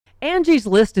Angie's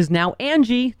List is now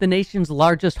Angie, the nation's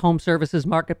largest home services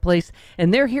marketplace,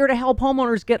 and they're here to help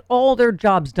homeowners get all their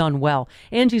jobs done well.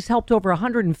 Angie's helped over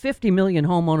 150 million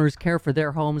homeowners care for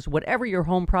their homes. Whatever your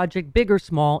home project, big or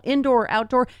small, indoor or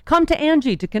outdoor, come to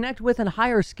Angie to connect with and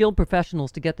hire skilled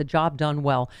professionals to get the job done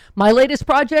well. My latest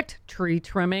project, tree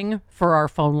trimming for our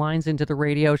phone lines into the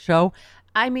radio show.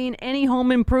 I mean, any home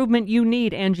improvement you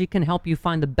need, Angie can help you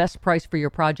find the best price for your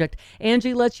project.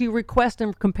 Angie lets you request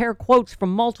and compare quotes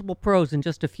from multiple pros in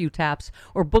just a few taps,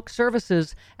 or book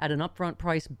services at an upfront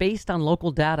price based on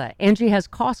local data. Angie has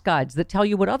cost guides that tell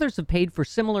you what others have paid for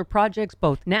similar projects,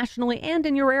 both nationally and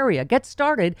in your area. Get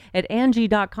started at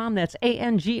Angie.com, that's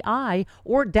ANGI,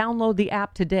 or download the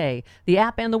app today. The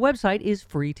app and the website is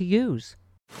free to use.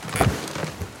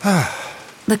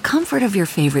 The comfort of your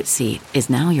favorite seat is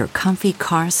now your comfy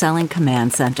car-selling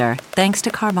command center, thanks to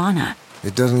Carvana.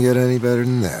 It doesn't get any better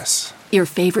than this. Your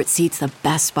favorite seat's the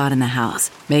best spot in the house.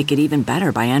 Make it even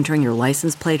better by entering your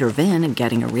license plate or VIN and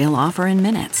getting a real offer in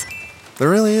minutes. There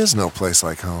really is no place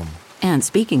like home. And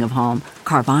speaking of home,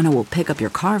 Carvana will pick up your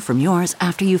car from yours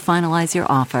after you finalize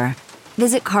your offer.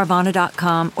 Visit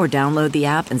Carvana.com or download the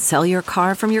app and sell your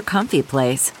car from your comfy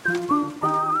place.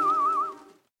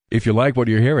 If you like what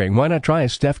you're hearing, why not try a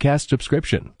StephCast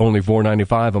subscription? Only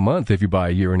 $4.95 a month if you buy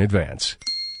a year in advance.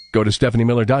 Go to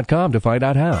StephanieMiller.com to find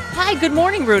out how. Hi, good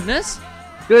morning, Rudeness.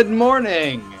 Good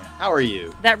morning. How are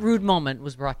you? That rude moment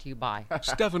was brought to you by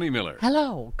Stephanie Miller.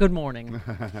 Hello, good morning.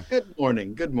 Good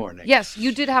morning. Good morning. Yes,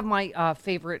 you did have my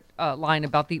favorite line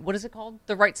about the, what is it called?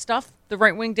 The Right Stuff? The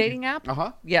right-wing dating app?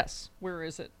 Uh-huh. Yes. Where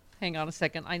is it? Hang on a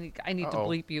second. I need to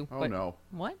bleep you. Oh, no.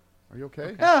 What? Are you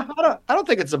okay? Yeah, I don't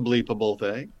think it's a bleepable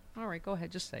thing. All right, go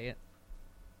ahead. Just say it.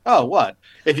 Oh, what?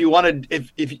 If you wanted,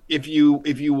 if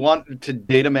you want to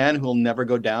date a man who'll never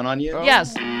go down on you?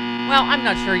 Yes. Well, I'm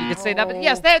not sure you could say that, but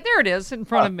yes, there it is in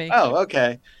front of me. Oh,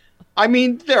 okay. I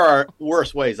mean, there are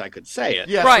worse ways I could say it.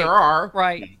 Yes, Right. there are.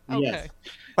 Right. Okay. Yes.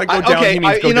 Like go down, he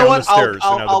means go you know down what? the stairs and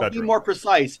out of the I'll be bedroom. more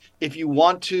precise. If you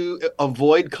want to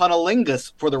avoid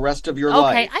cunnilingus for the rest of your Okay,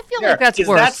 life. I feel like that's is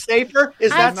worse. Is that safer?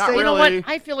 Is that not safer? You know really. what?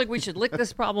 I feel like we should lick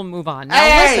this problem, move on. Now,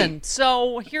 Hey! listen.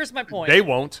 So here's my point. They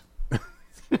won't.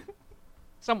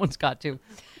 Someone's got to.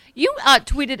 You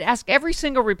tweeted, ask every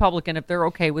single Republican if they're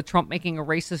okay with Trump making a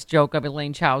racist joke of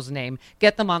Elaine Chao's name.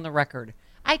 Get them on the record.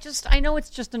 I know it's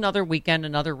just another weekend,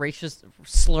 another racist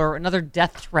slur, another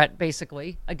death threat,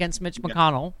 basically, against Mitch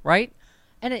McConnell, right?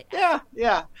 And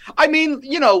Yeah. I mean,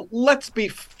 let's be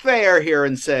fair here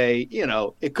and say,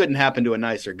 it couldn't happen to a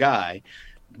nicer guy,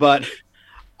 but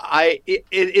it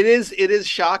is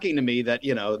shocking to me that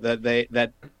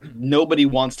that nobody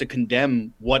wants to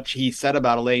condemn what he said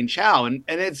about Elaine Chao, and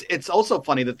it's also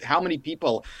funny that how many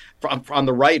people from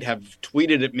the right have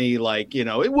tweeted at me like,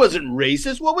 it wasn't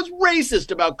racist. What was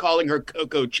racist about calling her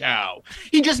Coco Chow?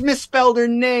 He just misspelled her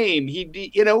name.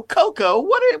 Coco.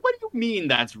 What do you mean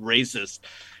that's racist?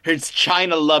 His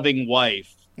China-loving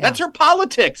wife. Yeah. That's her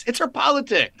politics. It's her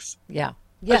politics. yeah.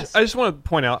 Yes. I just want to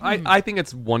point out, I think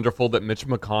it's wonderful that Mitch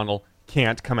McConnell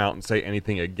can't come out and say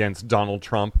anything against Donald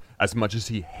Trump as much as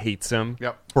he hates him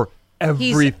for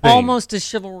everything. He's almost as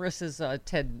chivalrous as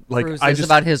Ted Cruz is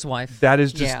about his wife. That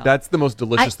is just, that's the most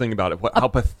delicious thing about it. How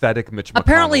pathetic Mitch McConnell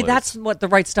Apparently, is. that's what the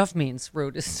right stuff means,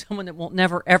 Rude, is someone that will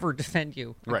never, ever defend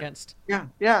you against Yeah.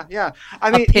 I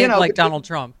a mean, pig like Donald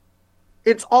Trump.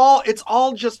 It's all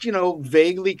just,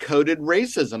 vaguely coded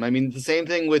racism. I mean, the same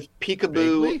thing with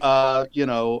Peekaboo,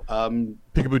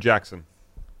 Peekaboo Jackson.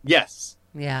 Yes.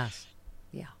 Yes.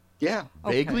 Yeah.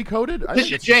 Vaguely coded? I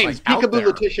think Letitia it's just, James. like, out Peekaboo there.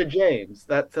 Letitia James.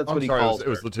 That's I'm what he sorry, calls it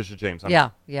was her. Letitia James. Yeah.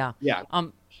 Yeah. Yeah.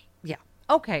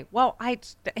 Okay. Well,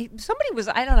 somebody was,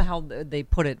 I don't know how they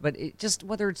put it, but it just,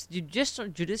 whether it's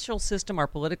judicial system or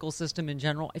political system in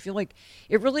general, I feel like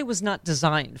it really was not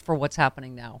designed for what's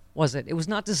happening now, was it? It was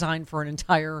not designed for an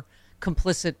entire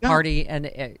complicit party.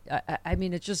 And I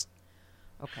mean, it just,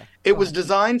 okay. It was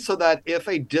designed so that if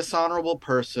a dishonorable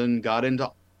person got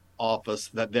into office,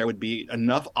 that there would be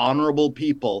enough honorable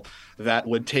people that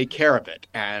would take care of it.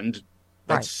 And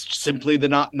that's simply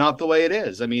not the way it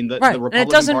is. I mean, the Republican and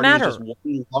it doesn't Party matter. is just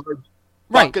one large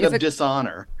bucket of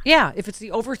dishonor. Yeah, if it's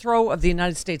the overthrow of the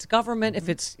United States government, if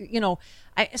it's,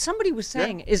 somebody was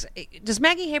saying, does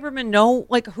Maggie Haberman know,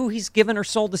 who he's given or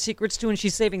sold the secrets to, and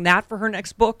she's saving that for her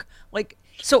next book?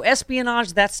 So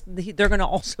espionage, they're going to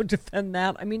also defend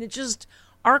that. I mean,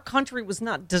 our country was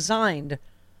not designed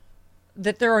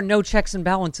that there are no checks and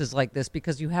balances like this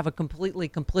because you have a completely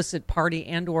complicit party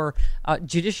and or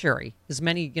judiciary, as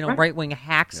many right-wing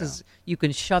hacks as you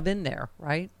can shove in there,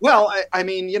 right? Well, I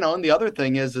mean, and the other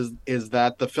thing is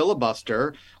that the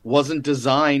filibuster wasn't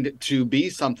designed to be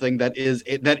something that is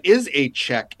a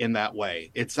check in that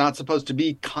way. It's not supposed to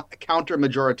be counter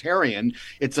majoritarian.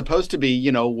 It's supposed to be,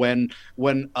 you know, when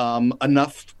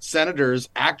enough senators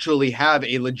actually have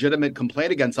a legitimate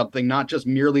complaint against something, not just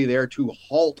merely there to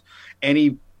halt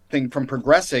anything from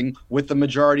progressing with the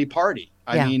majority party.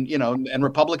 I mean, you know, and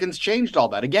Republicans changed all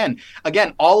that. Again,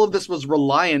 all of this was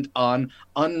reliant on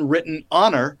unwritten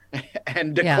honor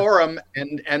and decorum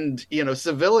and you know,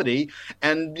 civility,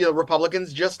 and you know,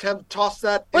 Republicans just have tossed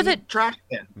that in the trash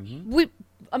bin.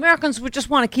 Americans would just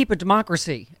want to keep a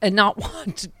democracy and not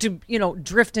want to you know,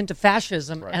 drift into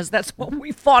fascism, as that's what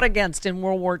we fought against in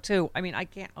World War II. I mean, I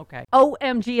can't. Okay.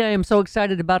 OMG, I am so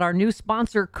excited about our new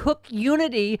sponsor, Cook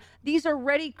Unity. These are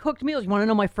ready-cooked meals. You want to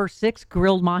know my first 6?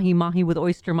 Grilled mahi-mahi with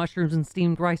oyster mushrooms and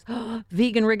steamed rice.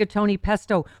 Vegan rigatoni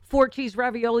pesto. 4-cheese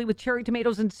ravioli with cherry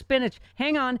tomatoes and spinach.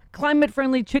 Hang on.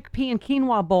 Climate-friendly chickpea and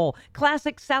quinoa bowl.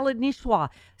 Classic salad niçoise.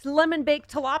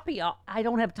 Lemon-baked tilapia. I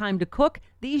don't have time to cook.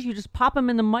 These, you just pop them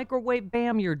in the microwave.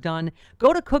 Bam, you're done.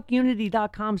 Go to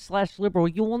cookunity.com/liberal.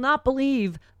 You will not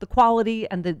believe the quality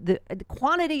and the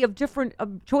quantity of different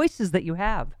choices that you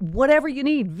have. Whatever you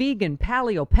need, vegan,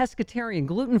 paleo, pescatarian,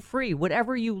 gluten-free,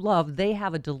 whatever you love, they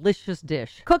have a delicious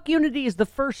dish. Cook Unity is the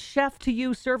first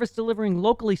chef-to-you service delivering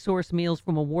locally sourced meals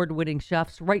from award-winning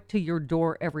chefs right to your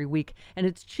door every week. And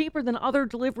it's cheaper than other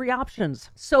delivery options.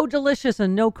 So delicious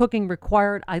and no cooking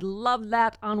required. I love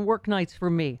that on work nights for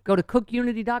me. Go to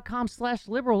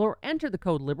cookunity.com/liberal or enter the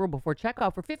code liberal before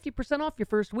checkout for 50% off your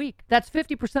first week. That's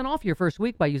 50% off your first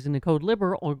week by using the code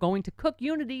liberal or going to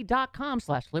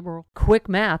cookunity.com/liberal. Quick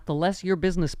math: the less your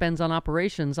business spends on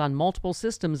operations, on multiple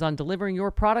systems, on delivering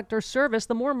your product or service,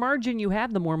 the more margin you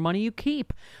have, the more money you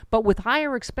keep. But with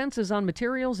higher expenses on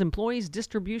materials, employees,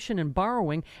 distribution, and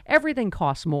borrowing, everything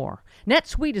costs more.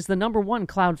 NetSuite is the #1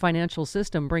 cloud financial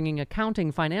system, bringing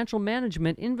accounting, financial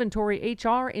management, inventory,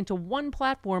 HR into one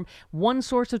platform, one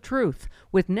source of truth.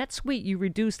 With NetSuite, you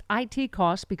reduced IT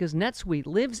costs because NetSuite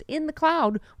lives in the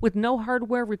cloud with no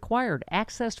hardware required,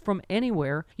 accessed from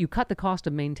anywhere. You cut the cost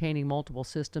of maintaining multiple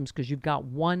systems because you've got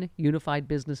one unified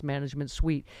business management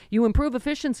suite. You improve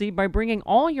efficiency by bringing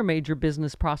all your major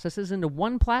business processes into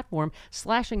one platform,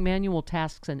 slashing manual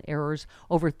tasks and errors.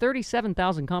 Over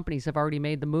 37,000 companies have already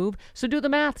made the move, so do the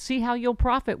math. See how you'll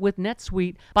profit with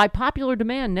NetSuite. By popular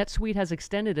demand, NetSuite has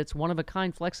extended its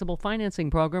one-of-a-kind flexible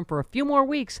financing program for a few more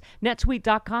weeks.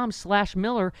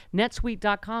 netsuite.com/Miller.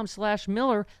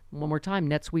 netsuite.com/Miller. One more time,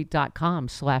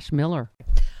 netsuite.com/Miller.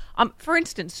 For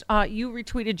instance, you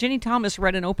retweeted, Ginny Thomas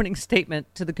read an opening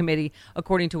statement to the committee,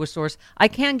 according to a source. I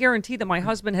can guarantee that my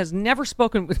husband has never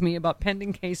spoken with me about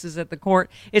pending cases at the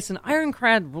court. It's an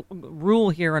ironclad rule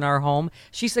here in our home.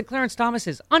 She said Clarence Thomas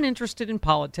is uninterested in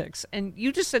politics. And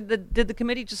you just said that, did the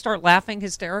committee just start laughing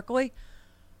hysterically?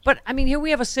 But, I mean, here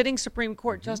we have a sitting Supreme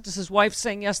Court justice's wife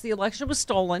saying, yes, the election was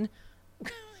stolen.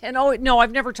 And, oh, no,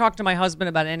 I've never talked to my husband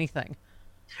about anything.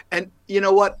 And you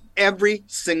know what? Every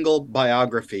single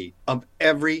biography of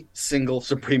every single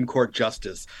Supreme Court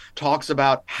justice talks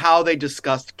about how they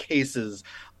discussed cases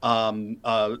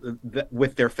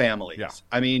with their families. Yeah.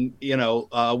 I mean, you know,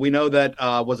 we know that,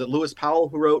 was it Lewis Powell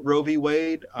who wrote Roe v.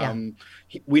 Wade? Yeah.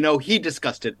 We know he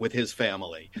discussed it with his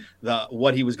family,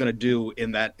 what he was going to do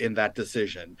in that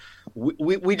decision.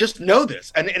 We just know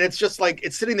this. And it's just like,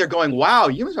 it's sitting there going, wow,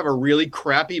 you must have a really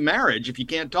crappy marriage if you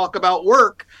can't talk about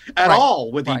work at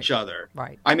all with each other.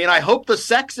 Right. I mean, I hope the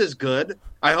sex is good.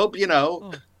 I hope, you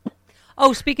know...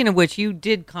 Oh, speaking of which, you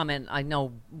did comment, I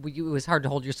know it was hard to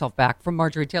hold yourself back, from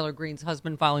Marjorie Taylor Greene's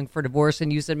husband filing for divorce,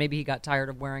 and you said maybe he got tired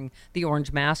of wearing the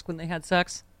orange mask when they had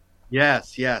sex?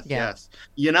 Yes.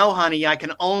 You know, honey, I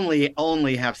can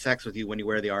only have sex with you when you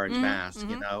wear the orange mask,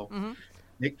 you know? Mm-hmm.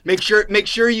 Make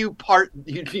sure you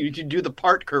do the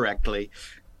part correctly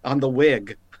on the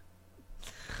wig.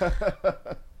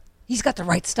 He's got the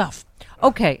right stuff.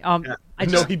 Okay.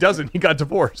 No, he doesn't. He got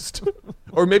divorced.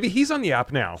 Or maybe he's on the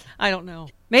app now. I don't know.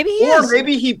 Maybe he is. Or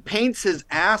maybe he paints his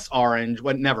ass orange.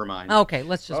 Well, never mind. Okay,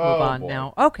 let's just move on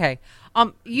now. Okay.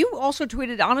 You also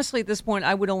tweeted, honestly, at this point,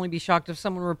 I would only be shocked if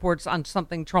someone reports on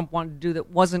something Trump wanted to do that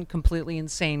wasn't completely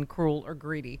insane, cruel, or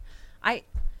greedy.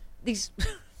 These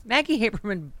Maggie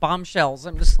Haberman bombshells,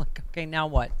 I'm just like, okay, now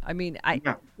what? I mean,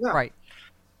 right.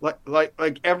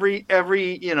 Like every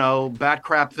you know, bat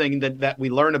crap thing that we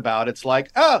learn about, it's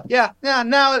like, oh yeah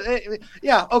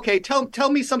okay, tell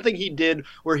me something he did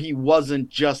where he wasn't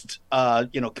just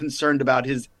concerned about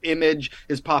his image,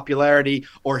 his popularity,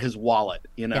 or his wallet,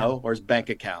 or his bank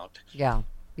account. Yeah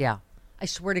I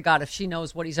swear to God, if she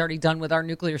knows what he's already done with our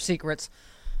nuclear secrets,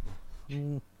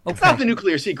 It's not the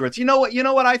nuclear secrets. You know what? You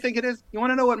know what I think it is. You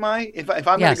want to know what if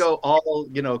I'm going to go all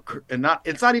and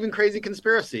it's not even crazy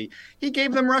conspiracy. He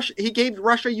gave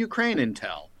Russia Ukraine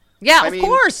intel. Yeah, of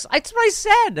course. That's what I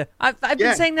said. I've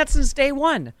been saying that since day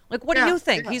one. Like, what do you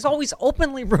think? He's always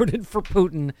openly rooted for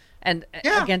Putin and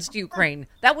against Ukraine.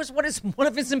 That was what one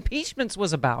of his impeachments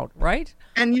was about, right?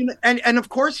 And of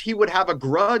course he would have a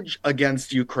grudge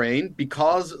against Ukraine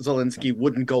because Zelensky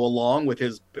wouldn't go along with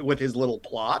his little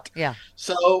plot. Yeah.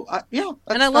 So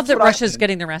and I love that Russia's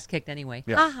getting their ass kicked anyway.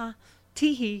 Yeah. Haha.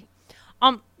 Tee-hee.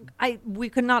 We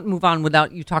could not move on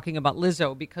without you talking about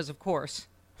Lizzo because, of course.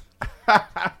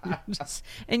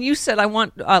 And you said, I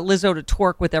want Lizzo to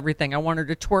twerk with everything. I want her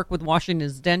to twerk with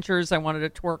Washington's dentures. I want her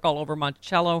to twerk all over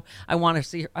Monticello. I want her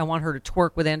to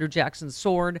twerk with Andrew Jackson's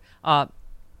sword. Up,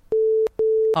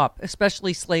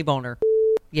 especially slave owner.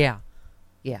 Yeah.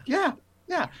 Yeah.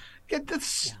 It's the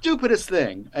stupidest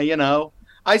thing.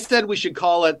 I said we should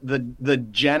call it the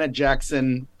Janet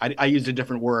Jackson. I used a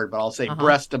different word, but I'll say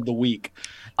breast of the week.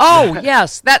 Oh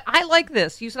yes, that I like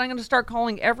this. You said I'm going to start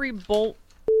calling every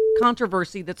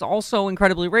controversy that's also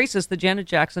incredibly racist the Janet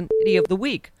Jackson Idiot of the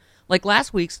Week. Like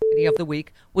last week's Idiot of the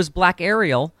Week was Black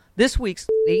Ariel. This week's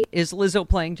is Lizzo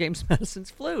playing James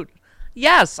Madison's flute.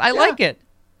 Yes, I like it.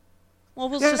 Well,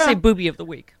 we'll just say Booby of the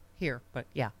Week here, but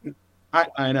yeah.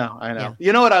 I know. Yeah.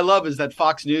 You know what I love is that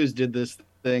Fox News did this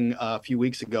thing a few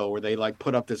weeks ago where they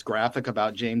put up this graphic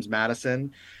about James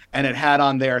Madison, and it had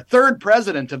on there third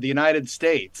president of the United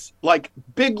States, like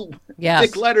big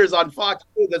letters on Fox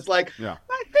News. That's like,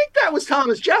 I think that was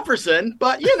Thomas Jefferson,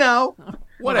 but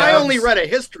I only read a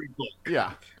history book.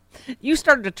 Yeah. You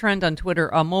started a trend on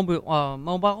Twitter.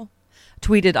 Mobile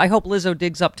tweeted, "I hope Lizzo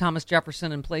digs up Thomas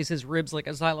Jefferson and plays his ribs like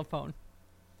a xylophone."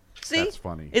 See, that's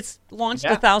funny. It's launched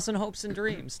 1,000 hopes and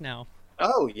dreams now.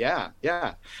 Oh yeah.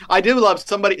 I do love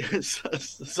somebody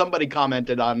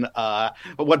commented on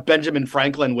what Benjamin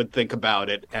Franklin would think about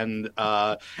it, and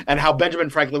how Benjamin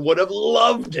Franklin would have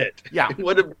loved it. Yeah, it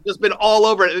would have just been all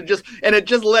over it. It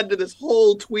just led to this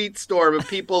whole tweet storm of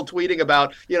people tweeting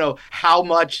about how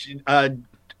much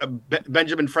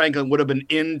Benjamin Franklin would have been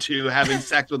into having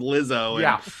sex with Lizzo.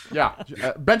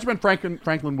 Benjamin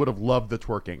Franklin would have loved the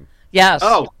twerking. Yes.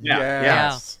 Oh,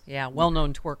 yeah. Yeah.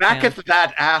 Well-known twerk. Back man. at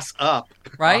that ass up.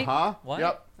 Right? What?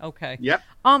 Yep. Okay. Yep.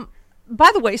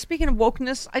 By the way, speaking of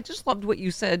wokeness, I just loved what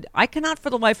you said. I cannot for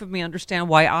the life of me understand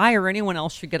why I or anyone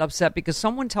else should get upset because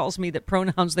someone tells me that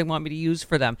pronouns they want me to use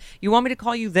for them. You want me to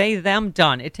call you they, them,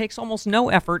 done. It takes almost no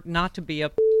effort not to be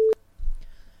a...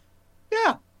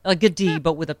 Yeah. Like a D,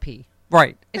 but with a P.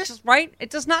 Right. It's just right. It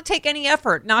does not take any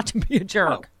effort not to be a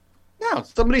jerk. No,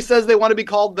 somebody says they want to be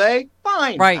called they,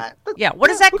 fine. Right. Yeah. What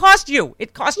does that cost you?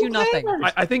 It costs you nothing.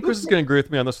 I think Chris is going to agree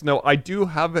with me on this. No, I do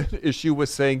have an issue with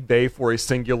saying they for a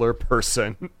singular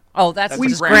person. Oh, that's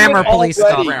just grammar police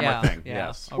stuff. Grammar thing.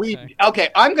 Yeah. Yes. Okay,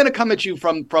 I'm going to come at you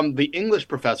from the English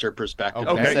professor perspective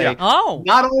and say,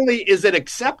 not only is it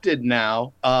accepted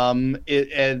now, but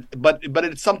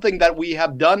it's something that we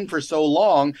have done for so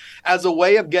long as a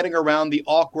way of getting around the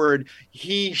awkward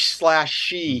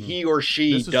he/she, he or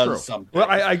she does something. Well,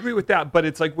 I agree with that, but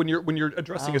it's like when you're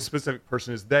addressing a specific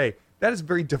person as they, that is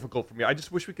very difficult for me. I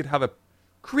just wish we could have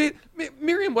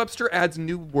Merriam-Webster adds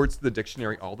new words to the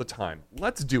dictionary all the time.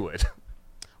 Let's do it.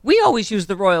 We always use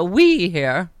the royal we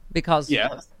here because,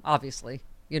 obviously,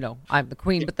 I'm the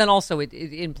queen. But then also it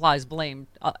implies blame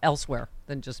elsewhere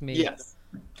than just me. Yes.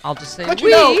 I'll just say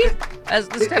we, as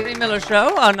the Stephanie Miller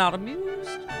Show, are not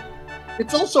amused.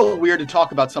 It's also weird to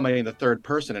talk about somebody in the third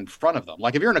person in front of them.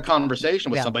 Like if you're in a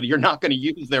conversation with somebody, you're not going to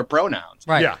use their pronouns.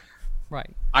 Right. Yeah.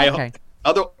 Right.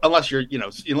 Unless you're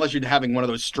having one of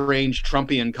those strange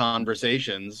Trumpian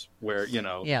conversations where,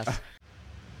 Yes.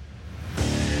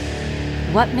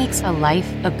 What makes a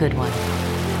life a good one?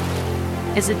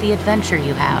 Is it the adventure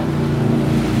you have?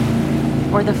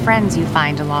 Or the friends you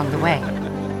find along the way?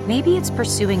 Maybe it's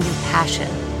pursuing your passion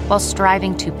while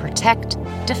striving to protect,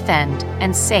 defend,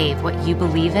 and save what you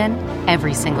believe in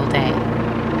every single day.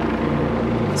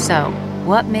 So,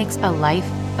 what makes a life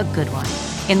a good one?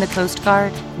 In the Coast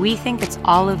Guard, we think it's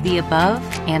all of the above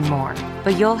and more,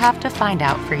 but you'll have to find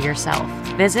out for yourself.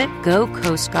 Visit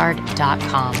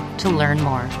gocoastguard.com to learn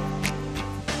more.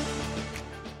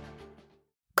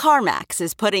 CarMax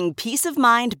is putting peace of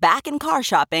mind back in car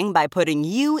shopping by putting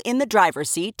you in the driver's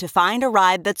seat to find a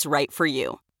ride that's right for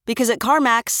you. Because at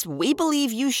CarMax, we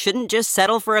believe you shouldn't just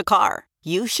settle for a car.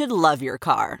 You should love your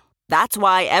car. That's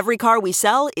why every car we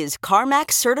sell is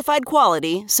CarMax certified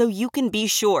quality, so you can be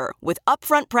sure with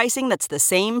upfront pricing that's the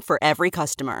same for every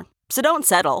customer. So don't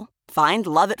settle. Find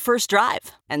love at first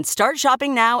drive and start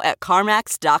shopping now at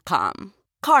CarMax.com.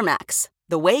 CarMax,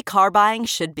 the way car buying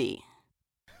should be.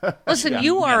 Listen,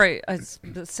 you are a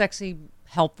sexy,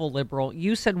 helpful liberal.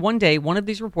 You said one day one of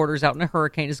these reporters out in a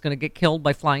hurricane is going to get killed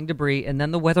by flying debris, and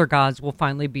then the weather gods will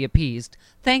finally be appeased.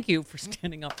 Thank you for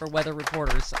standing up for weather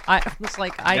reporters.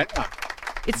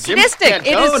 It's sadistic.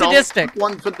 It is sadistic.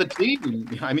 One for the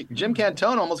team. I mean, Jim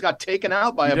Cantone almost got taken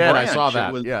out by a I branch. saw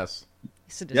that. Yes.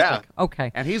 Sadistic. Yeah. Okay.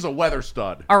 And he's a weather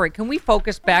stud. All right, can we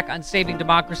focus back on saving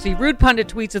democracy? Rude Pundit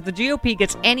tweets, if the GOP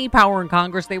gets any power in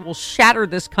Congress, they will shatter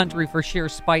this country for sheer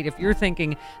spite. If you're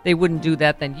thinking they wouldn't do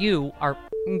that, then you are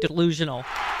delusional.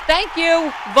 Thank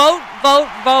you. Vote, vote,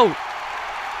 vote.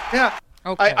 Yeah.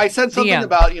 Okay. I said something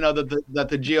about that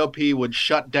the GOP would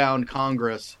shut down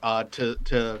Congress would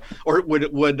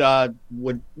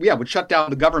shut down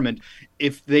the government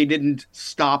if they didn't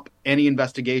stop any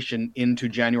investigation into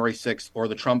January 6th or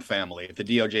the Trump family, if the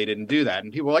DOJ didn't do that.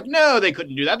 And people were like, no, they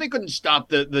couldn't do that. They couldn't stop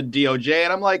the DOJ.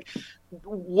 And I'm like,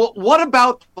 what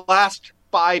about the last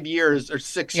 5 years or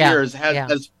 6 years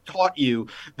has taught you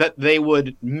that they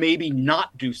would maybe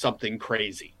not do something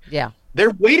crazy? Yeah.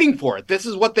 They're waiting for it. This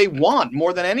is what they want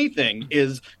more than anything,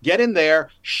 is get in there,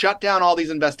 shut down all these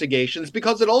investigations,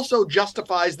 because it also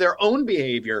justifies their own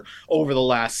behavior over the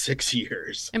last 6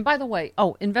 years. And by the way,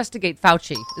 investigate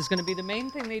Fauci is going to be the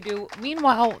main thing they do.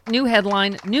 Meanwhile, new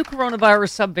headline, new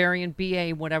coronavirus subvariant,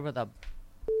 BA, whatever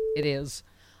it is,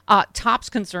 tops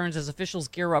concerns as officials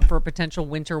gear up for a potential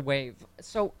winter wave.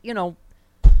 So,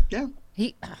 yeah,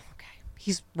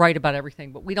 he's right about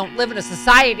everything, but we don't live in a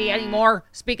society anymore.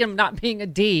 Speaking of not being a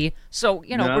D, so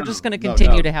we're just going to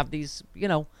continue to have these,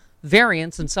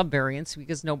 variants and subvariants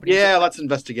because nobody. Yeah, let's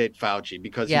investigate Fauci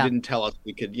because he didn't tell us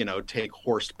we could, take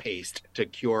horse paste to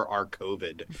cure our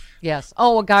COVID. Yes.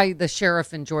 Oh, a guy, the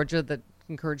sheriff in Georgia that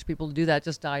encouraged people to do that,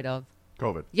 just died of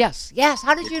COVID. Yes.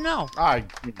 How did you know?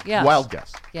 Wild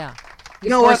guess. Yeah. You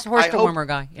know what? Horse dewormer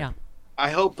guy. Yeah. I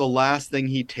hope the last thing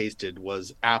he tasted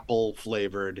was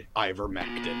apple-flavored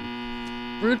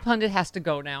ivermectin. Rude Pundit has to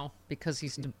go now because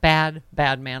he's a bad,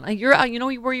 bad man. You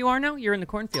know where you are now? You're in the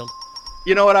cornfield.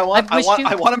 You know what I want?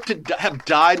 I want him to have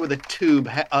died with a tube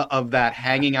of that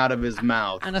hanging out of his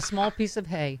mouth. And a small piece of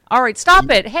hay. All right, stop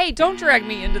it. Hey, don't drag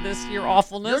me into this, your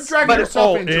awfulness. You're dragging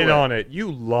yourself into it. on it.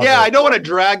 You love it. Yeah, I don't want to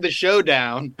drag the show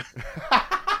down.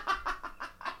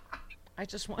 I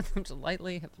just want them to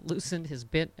lightly have loosened his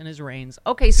bit and his reins.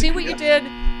 Okay, see what you did?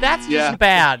 That's just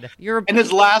bad. And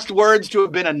his last words to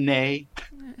have been a nay.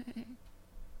 Do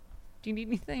you need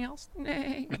anything else?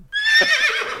 Nay.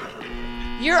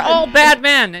 You're all bad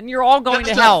men, and you're all going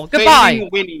to hell. Goodbye.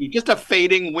 Just a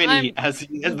fading whinny as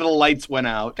the lights went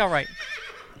out. All right.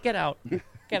 Get out.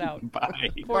 Get out. Bye.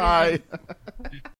 Bye.